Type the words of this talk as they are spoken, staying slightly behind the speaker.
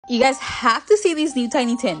You guys have to see these new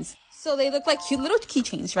tiny tins. So they look like cute little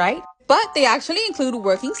keychains, right? But they actually include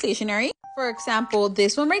working stationery. For example,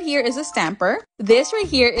 this one right here is a stamper. This right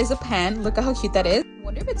here is a pen. Look at how cute that is. I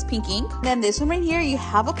wonder if it's pink ink. Then this one right here, you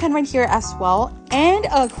have a pen right here as well, and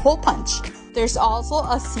a hole punch. There's also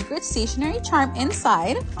a secret stationery charm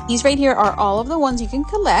inside. These right here are all of the ones you can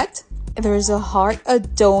collect. There's a heart, a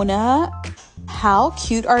donut. How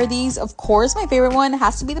cute are these? Of course, my favorite one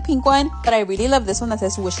has to be the pink one, but I really love this one that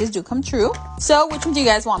says wishes do come true. So which one do you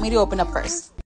guys want me to open up first?